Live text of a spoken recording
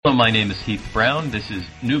Hello, my name is Heath Brown. This is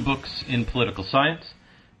New Books in Political Science.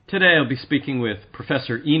 Today I'll be speaking with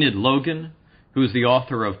Professor Enid Logan, who is the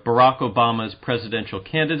author of Barack Obama's Presidential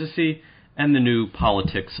Candidacy and the New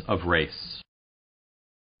Politics of Race.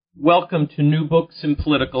 Welcome to New Books in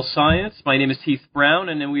Political Science. My name is Heath Brown,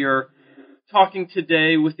 and we are talking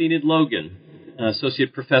today with Enid Logan,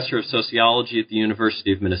 Associate Professor of Sociology at the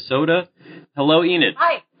University of Minnesota. Hello, Enid.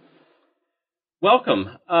 Hi. Welcome.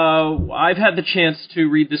 I've had the chance to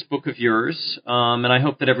read this book of yours, and I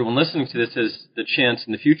hope that everyone listening to this has the chance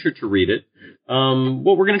in the future to read it.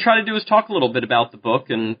 What we're going to try to do is talk a little bit about the book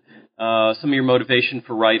and some of your motivation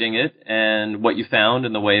for writing it and what you found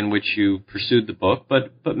and the way in which you pursued the book.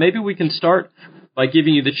 But maybe we can start by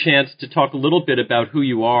giving you the chance to talk a little bit about who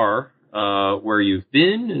you are, where you've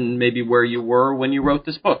been, and maybe where you were when you wrote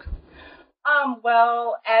this book.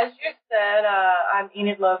 Well, as you said, I'm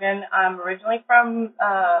Enid Logan. I'm originally from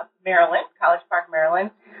Maryland, College Park,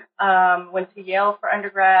 Maryland. Went to Yale for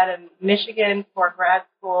undergrad and Michigan for grad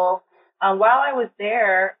school. While I was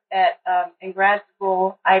there in grad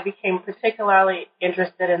school, I became particularly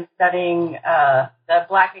interested in studying the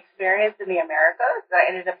Black experience in the Americas. I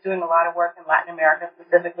ended up doing a lot of work in Latin America,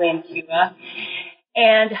 specifically in Cuba.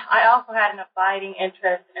 And I also had an abiding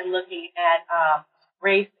interest in looking at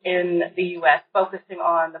race in the U.S., focusing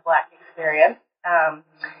on the Black experience.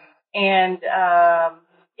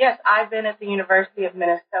 Yes, I've been at the University of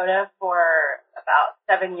Minnesota for about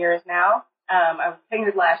 7 years now. I was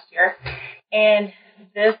tenured last year. And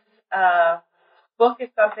this book is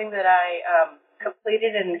something that I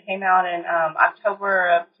completed and came out in October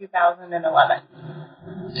of 2011.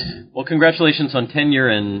 Well, congratulations on tenure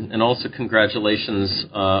and also congratulations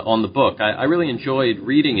on the book. I really enjoyed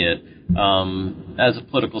reading it. As a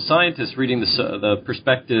political scientist, reading the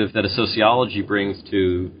perspective that a sociology brings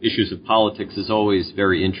to issues of politics is always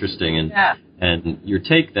very interesting. And your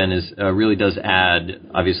take then really does add,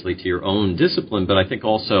 obviously, to your own discipline, but I think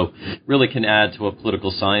also really can add to what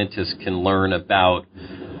political scientists can learn about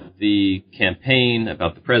the campaign,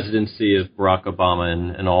 about the presidency of Barack Obama,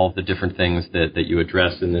 and all the different things that you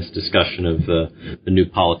address in this discussion of the new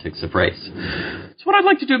politics of race. So what I'd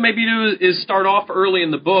like to do is start off early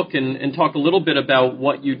in the book and talk a little bit about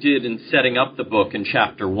what you did in setting up the book in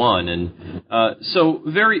Chapter 1. And so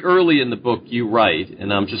very early in the book you write,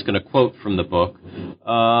 and I'm just going to quote from the book,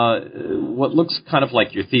 what looks kind of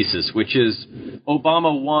like your thesis, which is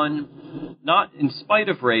Obama won not in spite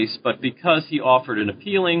of race, but because he offered an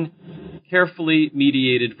appealing, carefully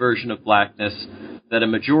mediated version of blackness that a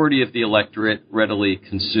majority of the electorate readily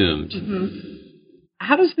consumed. Mm-hmm.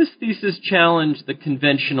 How does this thesis challenge the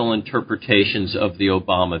conventional interpretations of the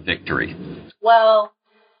Obama victory? Well,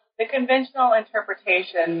 the conventional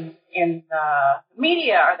interpretation in the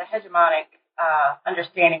media or the hegemonic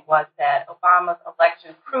understanding was that Obama's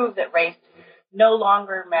election proved that race no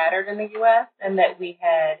longer mattered in the U.S. and that we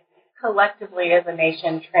had collectively as a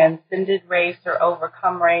nation transcended race or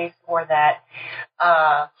overcome race, or that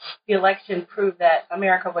the election proved that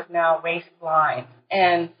America was now race blind.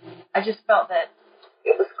 And I just felt that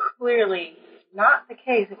it was clearly not the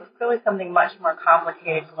case. It was clearly something much more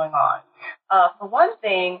complicated going on. For one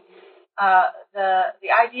thing, the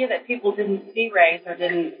idea that people didn't see race or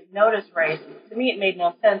didn't notice race, to me it made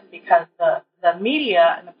no sense, because the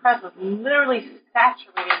media and the press was literally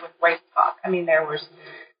saturated with race talk. I mean, there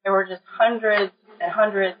were just hundreds and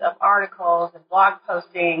hundreds of articles and blog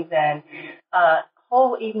postings and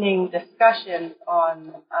whole evening discussions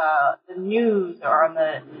on the news, or on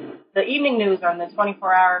the evening news, or on the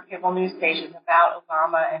 24-hour cable news stations about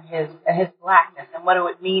Obama and his blackness and what it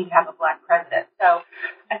would mean to have a black president. So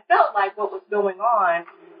I felt like what was going on,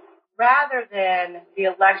 rather than the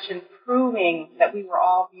election proving that we were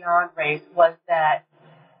all beyond race, was that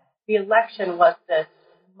the election was this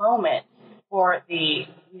moment for the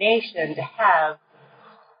nation to have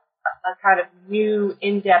a kind of new,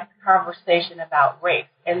 in-depth conversation about race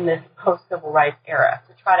in this post-civil rights era,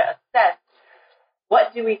 to try to assess,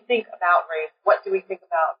 what do we think about race, what do we think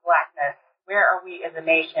about blackness, where are we as a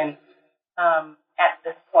nation at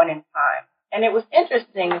this point in time. And it was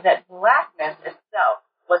interesting that blackness itself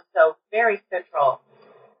was so very central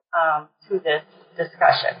to this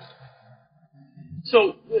discussion.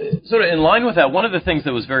 So, sort of in line with that, one of the things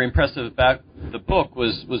that was very impressive about the book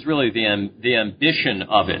was really the ambition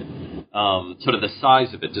of it, sort of the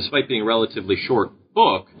size of it. Despite being a relatively short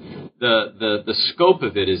book, the scope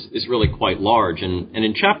of it is really quite large. And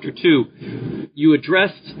in Chapter 2, you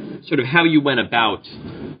addressed sort of how you went about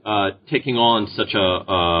taking on such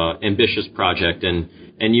a ambitious project, and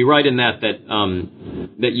And you write in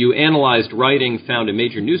that you analyzed writing found in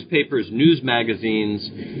major newspapers, news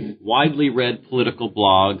magazines, widely read political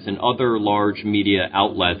blogs, and other large media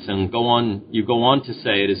outlets. And you go on to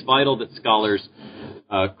say it is vital that scholars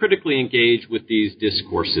critically engage with these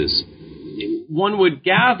discourses. One would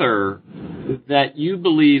gather that you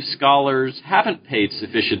believe scholars haven't paid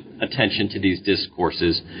sufficient attention to these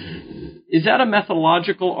discourses. Is that a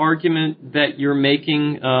methodological argument that you're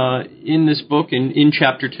making in this book, in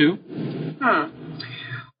Chapter 2?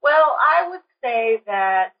 Well, I would say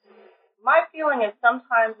that my feeling is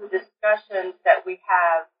sometimes the discussions that we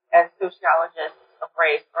have as sociologists of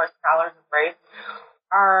race or scholars of race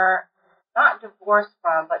are not divorced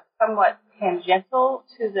from, but somewhat tangential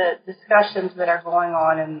to the discussions that are going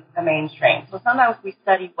on in the mainstream. So sometimes we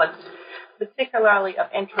study what's particularly of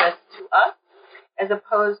interest to us, as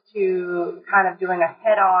opposed to kind of doing a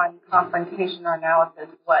head-on confrontation or analysis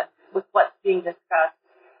with what's being discussed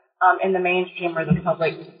in the mainstream or the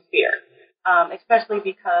public sphere, especially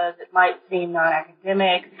because it might seem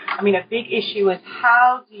non-academic. I mean, a big issue is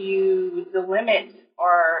how do you delimit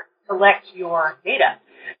or select your data?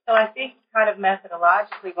 So I think kind of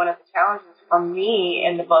methodologically, one of the challenges for me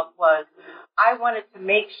in the book was I wanted to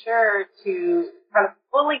make sure to kind of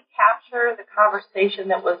fully capture the conversation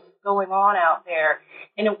that was going on out there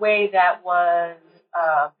in a way that was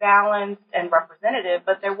balanced and representative,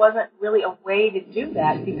 but there wasn't really a way to do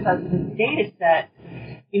that because the data set,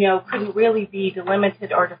 couldn't really be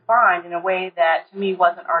delimited or defined in a way that to me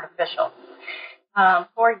wasn't artificial.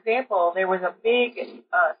 For example, there was a big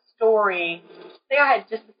story. Say I had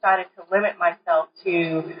just decided to limit myself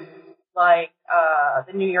to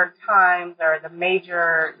the New York Times or the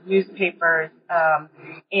major newspapers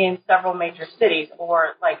in several major cities,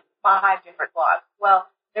 or 5 different blogs. Well,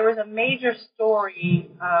 there was a major story,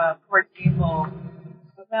 for example,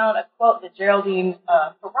 about a quote that Geraldine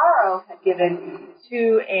Ferraro had given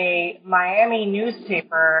to a Miami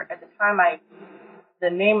newspaper. At the time, the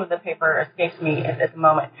name of the paper escapes me at the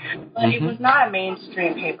moment. But It was not a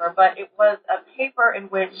mainstream paper, but it was a paper in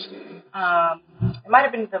which, it might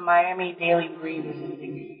have been the Miami Daily Breeze or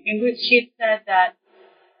something, in which she had said that,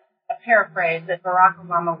 a paraphrase, that Barack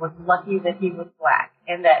Obama was lucky that he was black,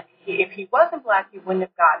 and that if he wasn't black, he wouldn't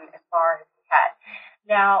have gotten as far as he had.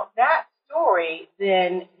 Now, that story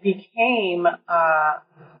then became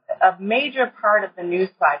a major part of the news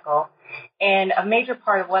cycle, and a major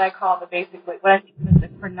part of what I call what I think is the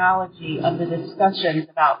chronology of the discussions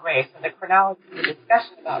about race, or the chronology of the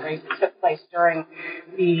discussion about race that took place during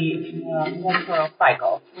the electoral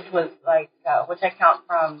cycle, which I count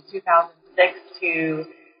from 2006 to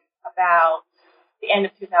about the end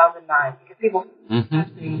of 2009, because people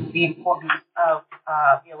see the importance of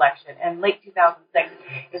the election. And late 2006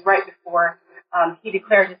 is right before he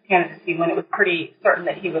declared his candidacy, when it was pretty certain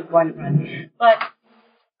that he was going to run. But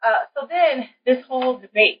so then this whole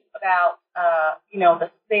debate about, the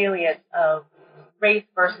salience of race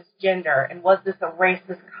versus gender, and was this a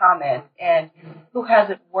racist comment, and who has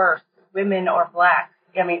it worse, women or blacks?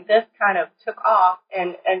 I mean, this kind of took off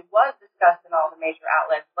and was discussed in all the major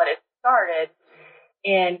outlets, but it started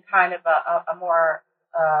in kind of a more,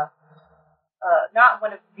 not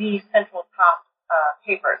one of the central top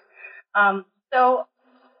papers. So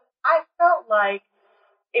I felt like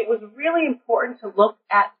it was really important to look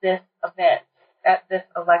at this event, at this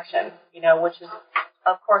election, which is,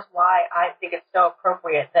 of course, why I think it's so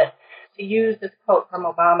appropriate to use this quote from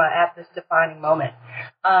Obama at this defining moment,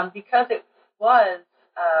 because it was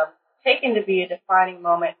taken to be a defining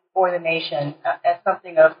moment for the nation as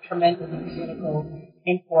something of tremendous political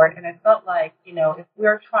import. And it felt like, if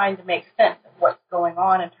we're trying to make sense of what's going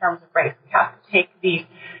on in terms of race, we have to take these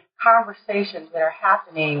conversations that are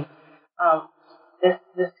happening,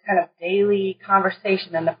 this kind of daily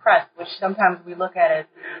conversation in the press, which sometimes we look at as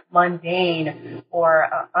mundane or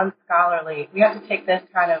unscholarly. We have to take this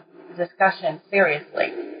kind of discussion seriously.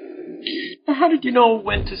 How did you know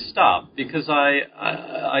when to stop? Because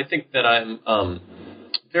I think that I'm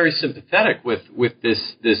very sympathetic with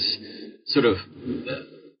this sort of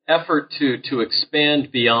effort to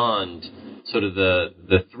expand beyond sort of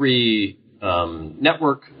the 3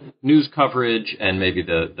 network news coverage and maybe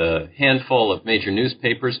the handful of major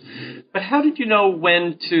newspapers. But how did you know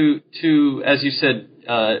when to as you said,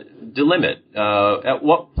 delimit? At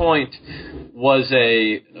what point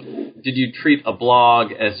did you treat a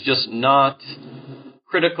blog as just not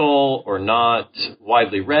critical or not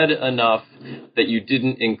widely read enough that you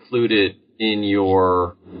didn't include it in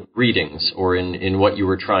your readings or in what you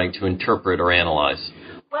were trying to interpret or analyze?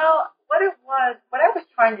 Well, what I was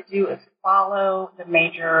trying to do is follow the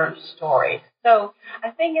major stories. So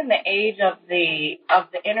I think in the age of the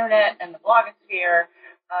internet and the blogosphere,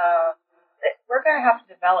 we're going to have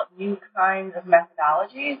to develop new kinds of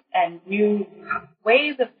methodologies and new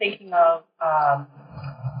ways of thinking of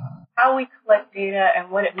how we collect data and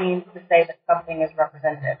what it means to say that something is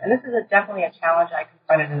representative. And this is definitely a challenge I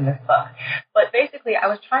confronted in this book. But basically, I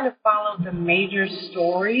was trying to follow the major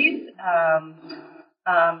stories.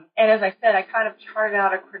 And as I said, I kind of charted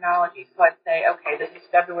out a chronology. So I'd say, okay, this is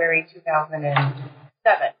February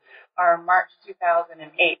 2007 or March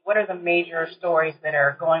 2008. What are the major stories that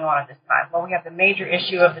are going on at this time? Well, we have the major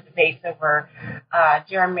issue of the debates over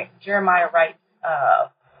Jeremiah Wright's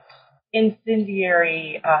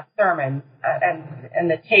incendiary sermons and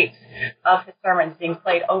the tapes of his sermons being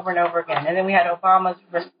played over and over again. And then we had Obama's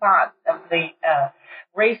response of the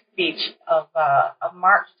race speech of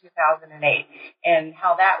March 2008 and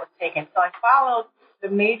how that was taken. So I followed the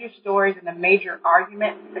major stories and the major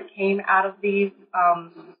arguments that came out of these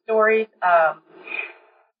stories.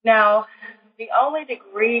 Now, the only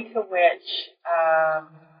degree to which,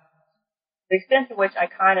 the extent to which I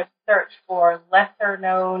kind of searched for lesser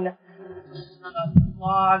known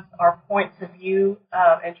blogs or points of view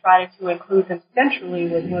and tried to include them centrally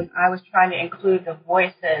was when I was trying to include the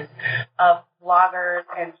voices of bloggers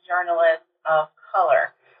and journalists of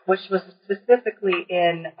color, which was specifically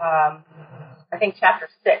in, I think, Chapter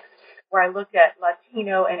 6, where I looked at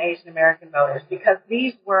Latino and Asian American voters, because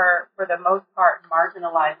these were, for the most part,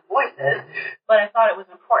 marginalized voices, but I thought it was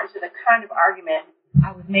important to the kind of argument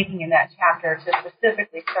I was making in that chapter to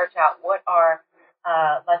specifically search out what are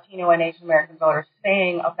Latino and Asian American voters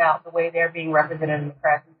saying about the way they're being represented in the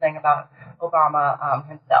press and saying about Obama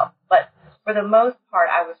himself. But for the most part,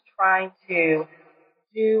 I was trying to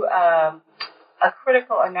do a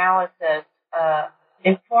critical analysis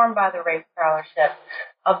informed by the race scholarship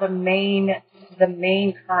of the main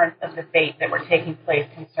currents of debate that were taking place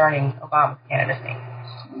concerning Obama's candidacy.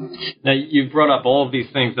 Now, you've brought up all of these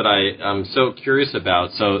things that I'm so curious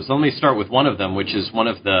about. So let me start with one of them, which is one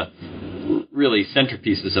of the really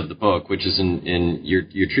centerpieces of the book, which is in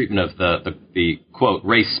your treatment of the quote,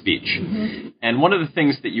 race speech. Mm-hmm. And one of the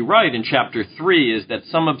things that you write in Chapter 3 is that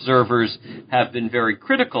some observers have been very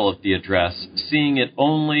critical of the address, seeing it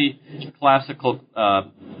only classical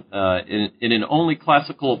in an only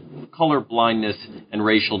classical color blindness and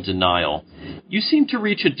racial denial. You seem to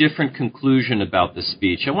reach a different conclusion about the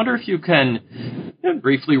speech. I wonder if you can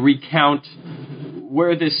briefly recount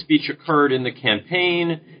where this speech occurred in the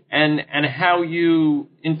campaign and how you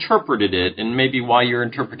interpreted it, and maybe why your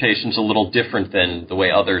interpretation's a little different than the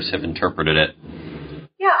way others have interpreted it.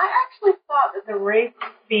 Yeah, I actually thought that the race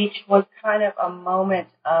speech was kind of a moment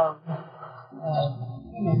of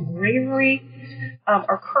bravery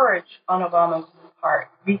or courage on Obama's part,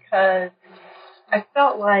 because I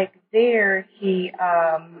felt like there he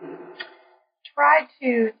tried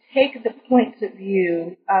to take the points of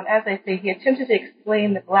view, as I say, he attempted to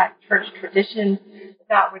explain the black church tradition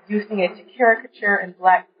without reducing it to caricature, and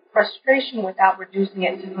black frustration without reducing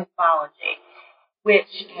it to mythology,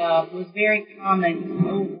 which was very common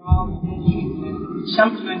overall.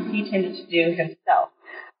 Sometimes he tended to do himself.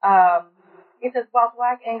 He says, while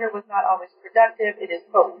black anger was not always productive, it is,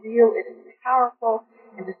 quote, real, it is powerful,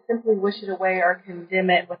 and to simply wish it away or condemn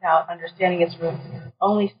it without understanding its roots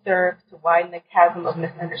only serves to widen the chasm of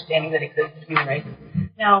misunderstanding that exists between races.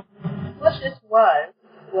 Now, what this was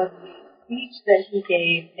the speech that he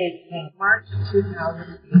gave in March of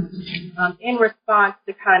 2008 in response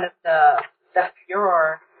to kind of the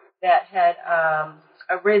furor that had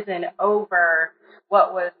arisen over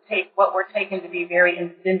what were taken to be very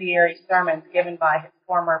incendiary sermons given by his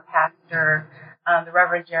former pastor, the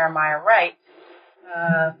Reverend Jeremiah Wright,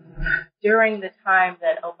 during the time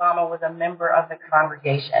that Obama was a member of the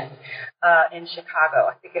congregation in Chicago.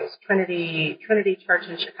 I think it was Trinity Church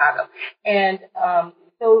in Chicago. And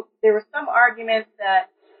so there were some arguments that,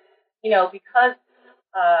 because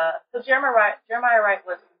so Jeremiah Wright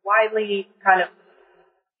was widely kind of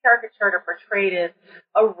caricatured or portrayed as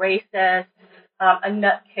a racist, a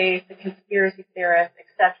nutcase, a conspiracy theorist,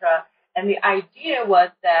 etc. And the idea was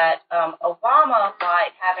that Obama, by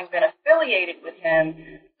having been affiliated with him,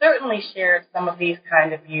 certainly shared some of these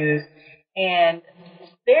kind of views. And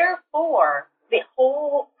therefore, the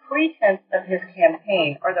whole pretense of his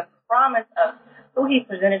campaign, or the promise of who he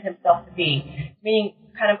presented himself to be, meaning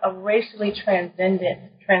kind of a racially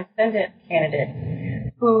transcendent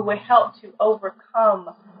candidate who would help to overcome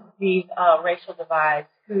these racial divides,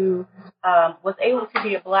 who was able to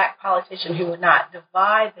be a black politician who would not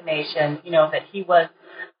divide the nation, that he was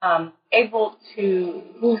able to,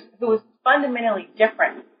 who was fundamentally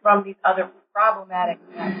different from these other problematic problematic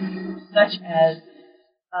such as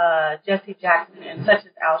Jesse Jackson and such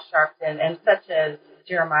as Al Sharpton and such as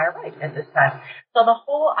Jeremiah Wright at this time. So the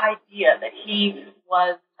whole idea that he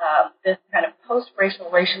was this kind of post-racial,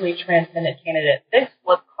 racially transcendent candidate, this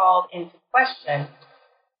was called into question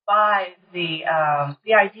by the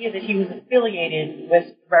idea that he was affiliated with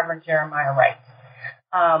Reverend Jeremiah Wright.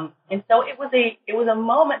 And so it was a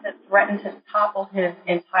moment that threatened to topple his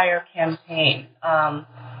entire campaign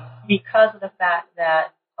because of the fact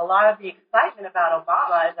that a lot of the excitement about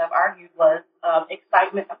Obama, as I've argued, was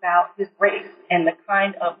excitement about his race and the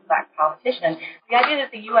kind of black politician. The idea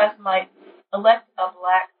that the U.S. might elect a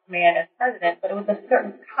black man as president, but it was a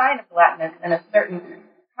certain kind of blackness and a certain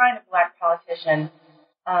kind of black politician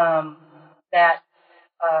that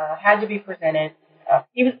had to be presented.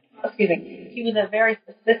 He was a very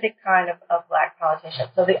specific kind of black politician.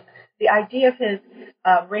 So the idea of his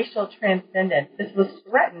racial transcendence, this was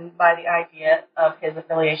threatened by the idea of his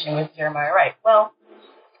affiliation with Jeremiah Wright. Well,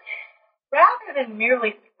 rather than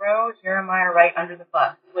merely throw Jeremiah Wright under the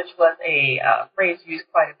bus, which was a phrase used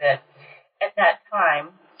quite a bit at that time,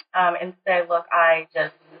 and say, look, I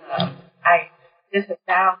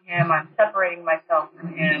disavow him, I'm separating myself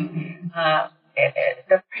from him.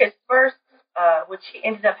 His first, which he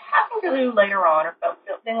ended up having to do later on, or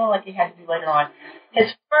feeling like he had to do later on,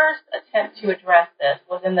 his first attempt to address this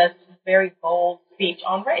was in this very bold speech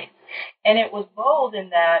on race. And it was bold in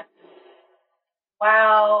that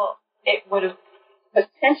while it would have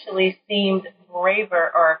potentially seemed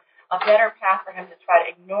braver or a better path for him to try to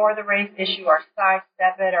ignore the race issue or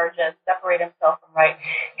sidestep it or just separate himself from Wright,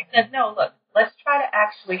 he said, no, look, let's try to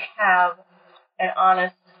actually have an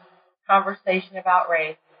honest conversation about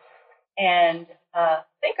race and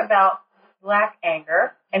think about black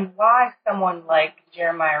anger and why someone like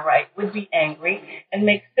Jeremiah Wright would be angry and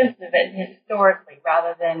make sense of it historically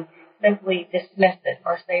rather than simply dismiss it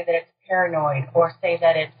or say that it's paranoid or say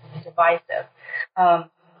that it's divisive.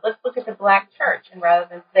 Let's look at the black church, and rather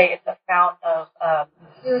than say it's a fount of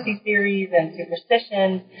conspiracy theories and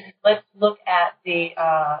superstitions, let's look at the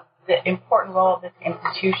important role of this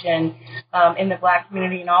institution in the black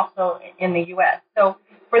community and also in the U.S. So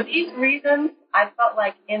for these reasons, I felt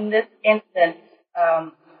like in this instance,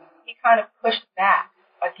 he kind of pushed back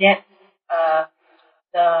against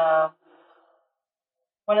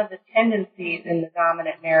one of the tendencies in the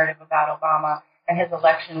dominant narrative about Obama and his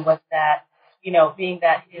election was that, being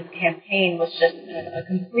that his campaign was just a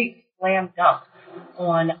complete slam dunk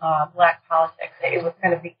on black politics. It was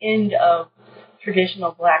kind of the end of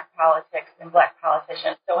traditional black politics and black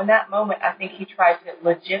politicians. So in that moment, I think he tried to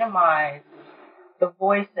legitimize the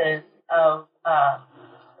voices of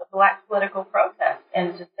the black political protest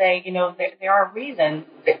and to say, there are reasons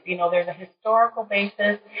that, there's a historical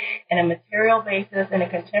basis and a material basis and a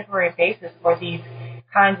contemporary basis for these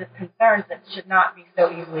kinds of concerns that should not be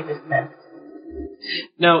so easily dismissed.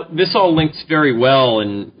 Now, this all links very well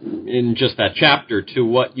in just that chapter to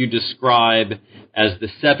what you describe as the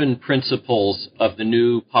 7 principles of the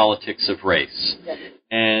new politics of race. Yes.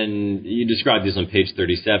 And you describe these on page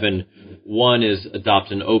 37. 1 is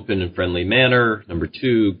adopt an open and friendly manner. Number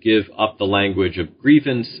 2, give up the language of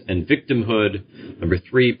grievance and victimhood. Number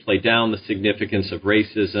 3, play down the significance of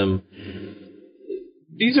racism.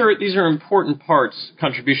 These are important parts,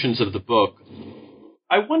 contributions of the book.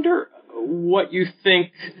 I wonder what you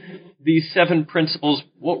think these 7 principles,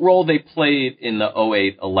 what role they played in the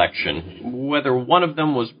 2008 election, whether one of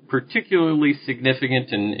them was particularly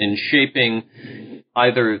significant in shaping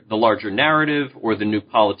either the larger narrative or the new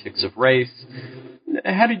politics of race.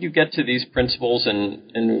 How did you get to these principles,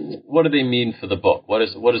 and what do they mean for the book? What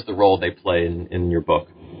is the role they play in your book?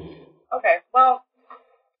 Okay, well,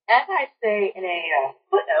 as I say in a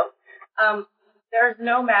footnote, there's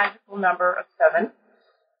no magical number of 7.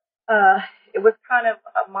 It was kind of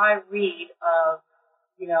my read of,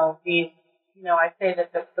 these, I say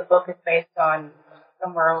that the book is based on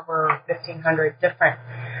somewhere over 1,500 different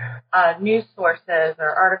news sources or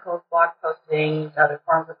articles, blog postings, other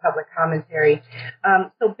forms of public commentary.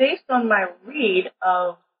 So based on my read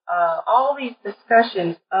of all these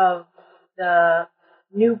discussions of the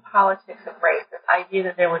new politics of race, this idea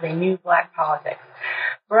that there was a new black politics,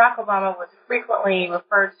 Barack Obama was frequently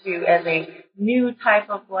referred to as a new type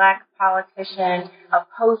of black politician, a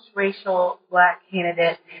post-racial black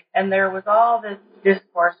candidate, and there was all this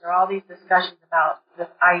discourse or all these discussions about this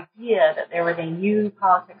idea that there was a new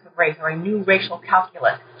politics of race or a new racial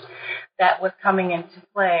calculus that was coming into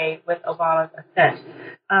play with Obama's ascent.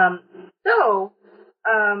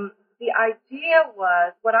 The idea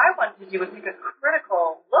was, what I wanted to do was take a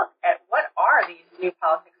critical look at what are these new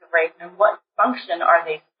politics of race and what function are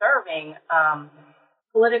they serving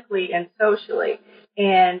politically and socially?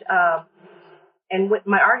 And what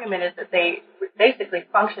my argument is that they basically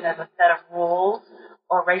function as a set of rules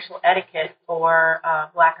or racial etiquette for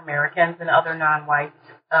Black Americans and other non-whites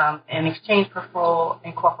in exchange for full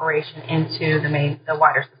incorporation into the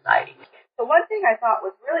wider society. So one thing I thought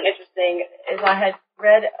was really interesting is I had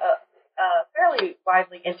read fairly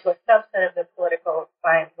widely into a subset of the political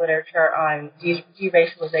science literature on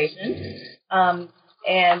deracialization.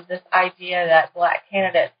 And this idea that Black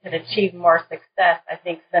candidates had achieved more success, I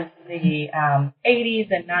think, since the 80s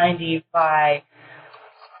and 90s by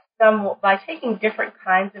taking different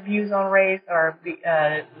kinds of views on race, or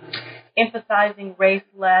emphasizing race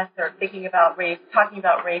less, or talking about race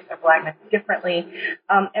or Blackness differently.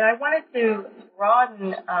 And I wanted to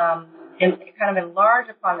broaden and kind of enlarge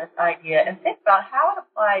upon this idea and think about how it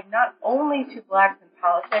applied not only to Blacks in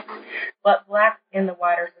politics, but Blacks in the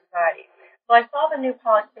wider society. So I saw the new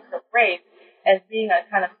politics of race as being a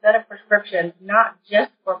kind of set of prescriptions, not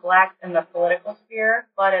just for Blacks in the political sphere,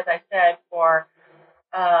 but as I said, for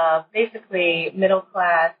basically middle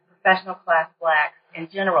class, professional class Blacks in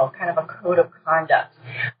general, kind of a code of conduct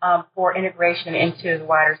for integration into the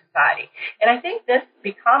wider society. And I think this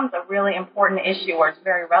becomes a really important issue, or it's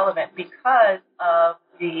very relevant because of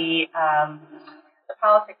the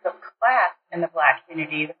politics of class in the Black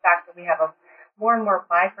community, the fact that we have a more and more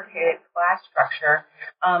bifurcated class structure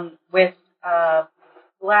with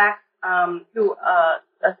Blacks who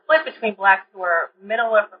a split between Blacks who are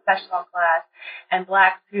middle or professional class and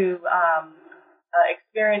Blacks who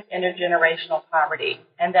experience intergenerational poverty,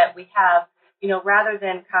 and that we have, rather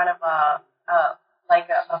than kind of a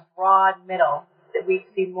broad middle, that we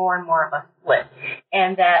see more and more of a split,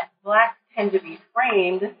 and that Blacks tend to be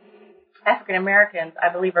framed. African Americans, I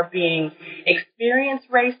believe, are being experienced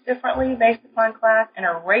race differently based upon class and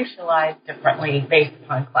are racialized differently based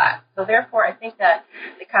upon class. So therefore, I think that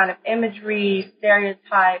the kind of imagery,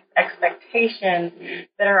 stereotypes, expectations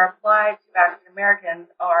that are applied to African Americans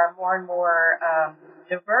are more and more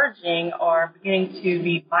diverging or beginning to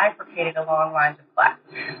be bifurcated along lines of class.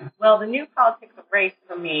 Well, the new politics of race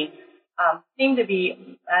for me seem to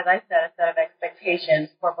be, as I said, a set of expectations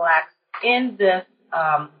for Blacks in this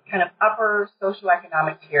kind of upper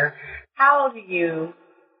socioeconomic tier. How do you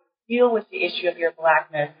deal with the issue of your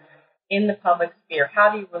Blackness in the public sphere? How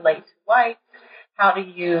do you relate to whites? How do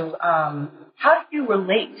you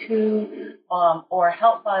relate to or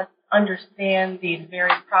help us understand these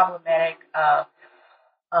very problematic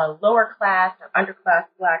lower class or underclass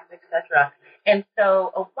Blacks, etc.? And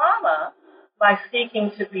so Obama, by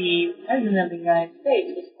seeking to be president of the United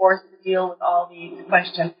States, was forced to deal with all these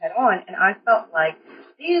questions head on, and I felt like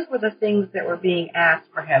these were the things that were being asked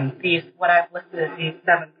for him, what I've listed as these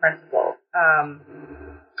 7 principles.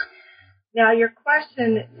 Now, your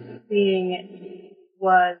question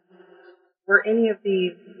were any of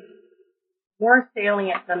these more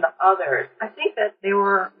salient than the others? I think that they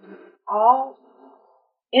were all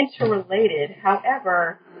interrelated.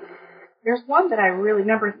 However, there's one that I really,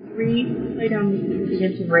 number 3, lay down the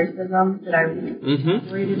prevention of racism, that I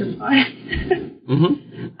rated upon.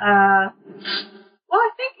 Well,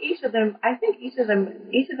 I think each of them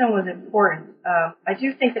was important. I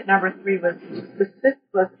do think that number 3 was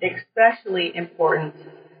especially important.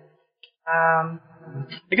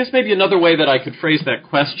 I guess maybe another way that I could phrase that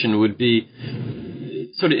question would be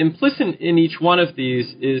sort of implicit in each one of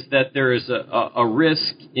these is that there is a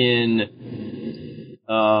risk in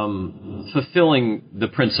fulfilling the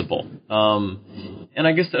principle. And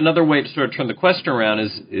I guess another way to sort of turn the question around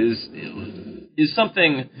is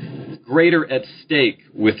something greater at stake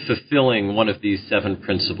with fulfilling one of these 7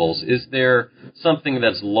 principles? Is there something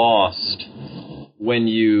that's lost when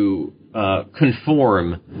you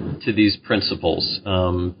conform to these principles?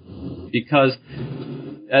 Because,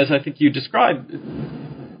 as I think you described,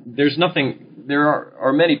 there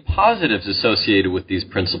are many positives associated with these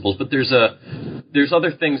principles, but there's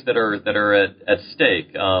other things that are at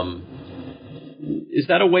stake. Is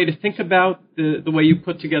that a way to think about the way you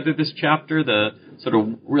put together this chapter, the sort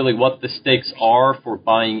of really what the stakes are for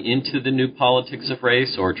buying into the new politics of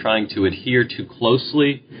race or trying to adhere too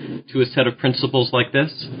closely to a set of principles like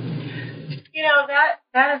this?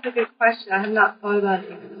 That is a good question. I have not thought about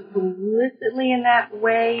it explicitly in that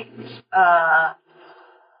way,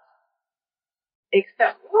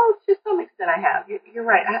 except, well, to some extent I have. You're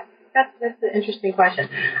right. That's an interesting question.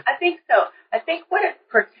 I think so. I think what it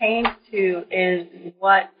pertains to is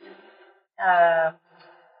what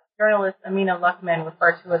journalist Amina Luckman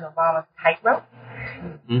referred to as Obama's tightrope.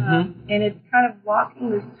 And it's kind of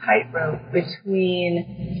walking this tightrope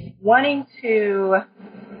between wanting to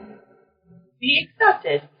be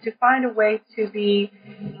accepted, to find a way to be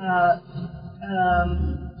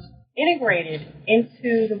integrated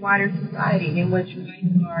into the wider society in which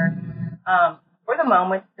whites are, for the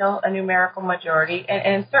moment, still a numerical majority,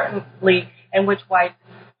 and certainly in which whites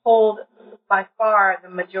hold by far the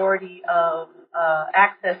majority of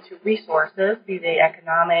access to resources, be they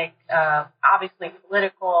economic, obviously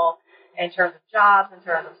political, in terms of jobs, in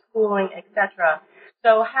terms of schooling, etc.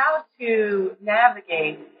 So how to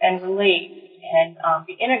navigate and relate and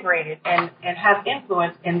be integrated and have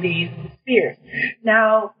influence in these spheres.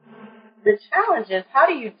 Now, the challenge is, how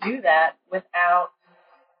do you do that without,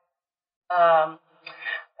 I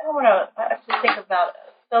have to think about,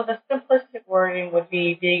 so the simplistic wording would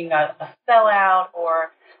be being a sellout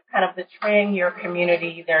or kind of betraying your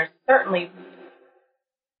community. There's certainly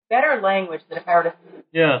better language that if I were to...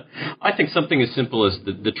 Yeah, I think something as simple as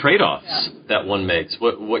the trade-offs that one makes,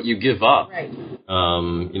 what you give up. Right.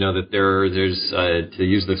 That there's to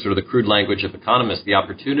use the sort of the crude language of economists, the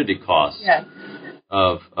opportunity cost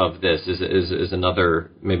of this is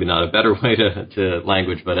another, maybe not a better way to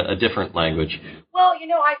language, but a different language. Well,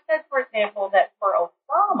 I said, for example, that for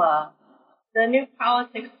Obama, the new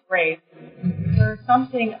politics race, or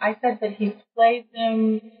something, I said that he played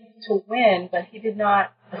them to win, but he did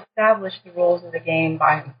not establish the rules of the game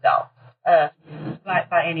by himself,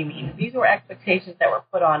 by any means. These were expectations that were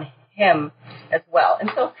put on him as well. And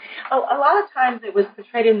so a lot of times it was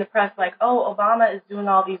portrayed in the press like, oh, Obama is doing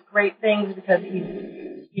all these great things because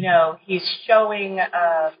he's showing,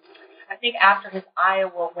 I think after his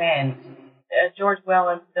Iowa win, George Will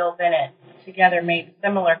and Bill Bennett together made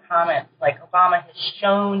similar comments like Obama has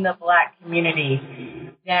shown the black community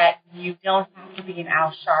that you don't have to be an Al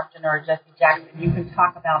Sharpton or a Jesse Jackson. You can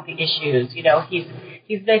talk about the issues.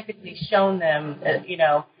 He's basically shown them that,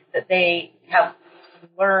 that they have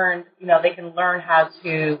learned, they can learn how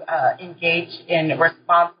to engage in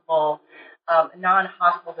responsible,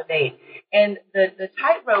 non-hostile debate. And the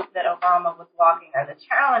tightrope that Obama was walking, or the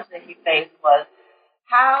challenge that he faced was,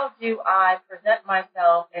 how do I present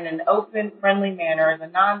myself in an open, friendly manner as a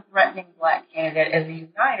non-threatening black candidate, as a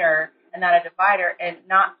uniter and not a divider, and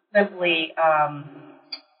not simply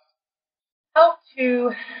help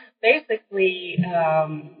to basically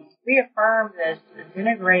reaffirm this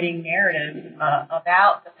integrating narrative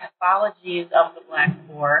about the pathologies of the black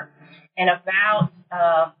poor and about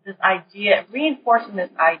this idea, reinforcing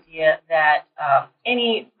this idea that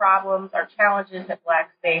any problems or challenges that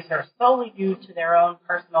blacks face are solely due to their own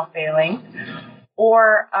personal failings,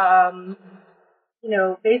 or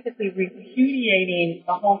basically repudiating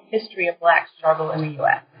the whole history of black struggle in the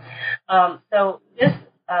U.S. So this,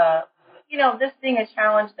 this being a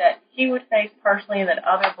challenge that he would face personally and that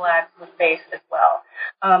other blacks would face as well.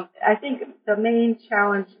 I think the main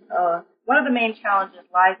challenge, one of the main challenges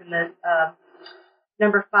lies in this,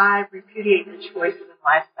 number 5, repudiate the choices and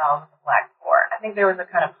lifestyles of the black poor. I think there was a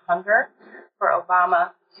kind of hunger for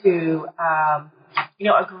Obama to,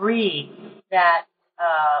 agree that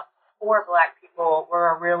poor black people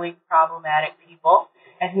were a really problematic people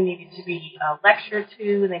and who needed to be lectured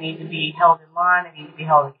to, they need to be held in line, they need to be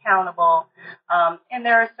held accountable. And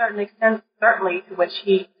there are certain extents, certainly, to which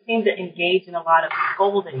he seemed to engage in a lot of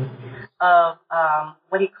scolding of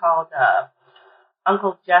what he called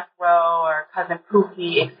Uncle Jethro or Cousin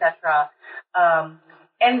Pookie, etc.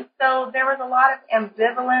 And so there was a lot of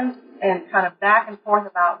ambivalence and kind of back and forth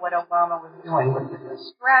about what Obama was doing. Was this a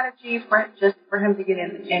strategy for him to get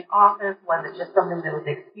in office? Was it just something that was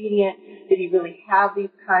expedient? Did he really have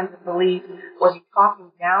these kinds of beliefs? Was he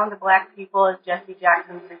talking down to black people, as Jesse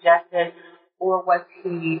Jackson suggested? Or was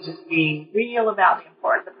he just being real about the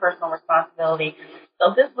importance of personal responsibility?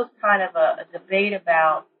 So this was kind of a debate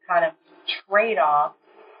about kind of trade-off.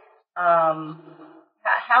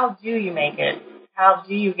 How do you make it? How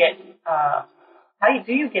do you get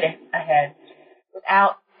ahead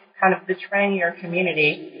without kind of betraying your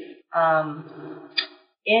community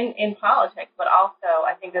in politics? But also,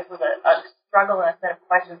 I think this was a struggle and a set of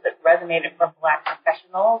questions that resonated for black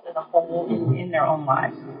professionals as a whole in their own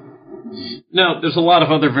lives. No, there's a lot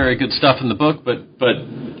of other very good stuff in the book, but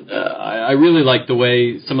I really like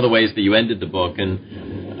some of the ways that you ended the book, and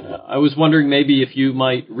I was wondering maybe if you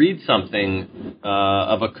might read something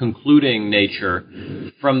of a concluding nature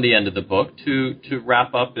from the end of the book to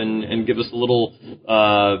wrap up and give us a little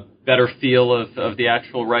better feel of the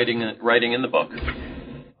actual writing in the book.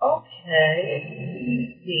 Okay,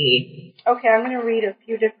 let's see. Okay, I'm going to read a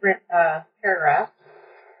few different paragraphs.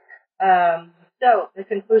 So, the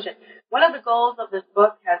conclusion. One of the goals of this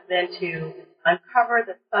book has been to uncover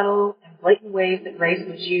the subtle and blatant ways that race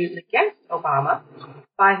was used against Obama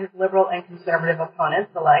by his liberal and conservative opponents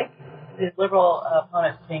alike. his liberal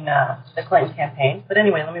opponents being the Clinton campaign. But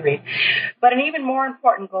anyway, let me read. But an even more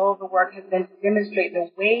important goal of the work has been to demonstrate the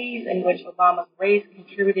ways in which Obama's race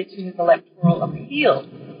contributed to his electoral appeal.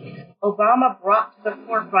 Obama brought to the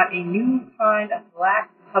forefront a new kind of black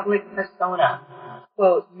public persona,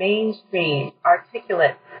 quote, mainstream,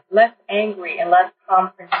 articulate, less angry, and less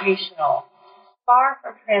confrontational. Far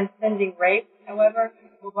from transcending race, however,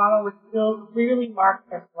 Obama was still clearly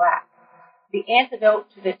marked as black. The antidote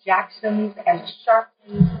to the Jacksons and the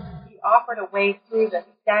Sharptons, he offered a way through the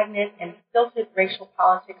stagnant and stilted racial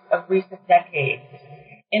politics of recent decades.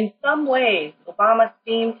 In some ways, Obama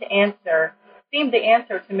seemed the answer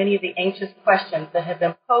to many of the anxious questions that have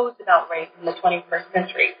been posed about race in the 21st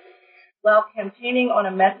century. While campaigning on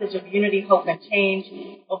a message of unity, hope, and change,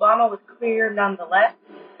 Obama was clear nonetheless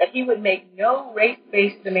that he would make no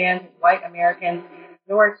race-based demands of white Americans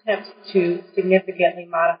nor attempt to significantly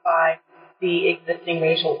modify the existing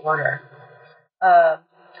racial order.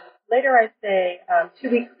 Later I say, to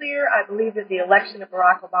be clear, I believe that the election of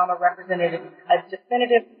Barack Obama represented a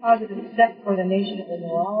definitive positive step for the nation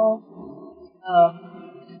overall.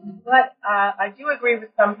 But I do agree with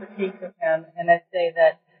some critiques of him, and I say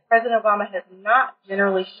that President Obama has not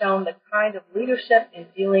generally shown the kind of leadership in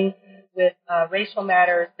dealing with racial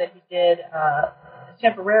matters that he did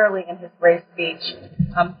temporarily in his race speech.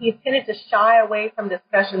 He tended to shy away from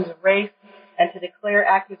discussions of race and to declare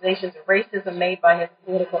accusations of racism made by his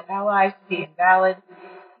political allies to be invalid.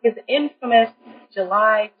 His infamous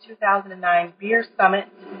July 2009 Beer Summit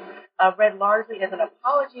read largely as an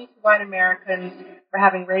apology to white Americans for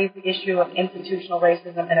having raised the issue of institutional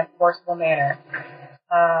racism in a forceful manner.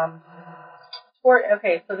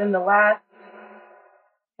 So then the last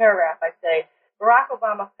paragraph, I say, Barack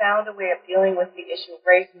Obama found a way of dealing with the issue of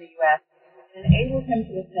race in the U.S. and enabled him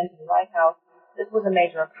to ascend to the White House. This was a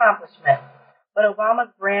major accomplishment. But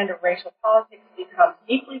Obama's brand of racial politics becomes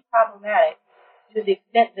deeply problematic to the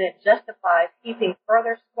extent that it justifies heaping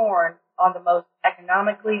further scorn on the most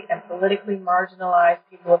economically and politically marginalized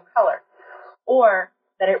people of color, or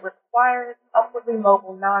that it requires upwardly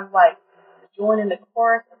mobile non-whites to join in the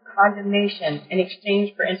chorus of condemnation in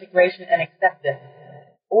exchange for integration and acceptance,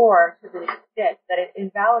 or to the extent that it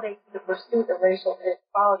invalidates the pursuit of racial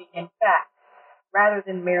equality in fact, rather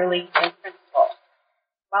than merely in principle.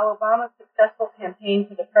 While Obama's successful campaign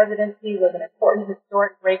for the presidency was an important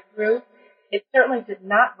historic breakthrough, it certainly did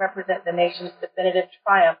not represent the nation's definitive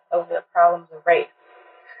triumph over the problems of race.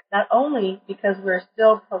 Not only because we're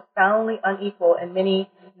still profoundly unequal in many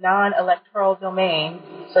non-electoral domains,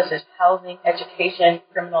 such as housing, education,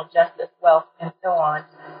 criminal justice, wealth, and so on,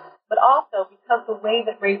 but also because the way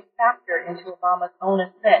that race factored into Obama's own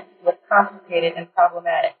ascent was complicated and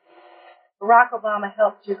problematic. Barack Obama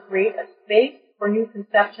helped to create a space for new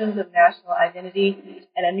conceptions of national identity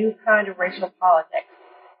and a new kind of racial politics.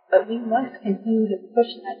 But we must continue to push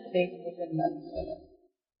that space within us.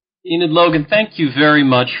 Enid Logan, thank you very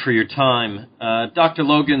much for your time. Dr.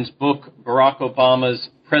 Logan's book, Barack Obama's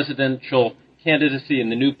Presidential Candidacy in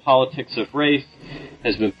the New Politics of Race,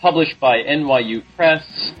 has been published by NYU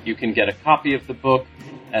Press. You can get a copy of the book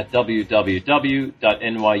at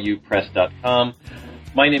www.nyupress.com.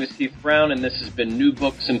 My name is Steve Brown, and this has been New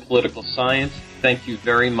Books in Political Science. Thank you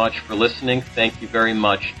very much for listening. Thank you very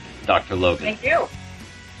much, Dr. Logan. Thank you.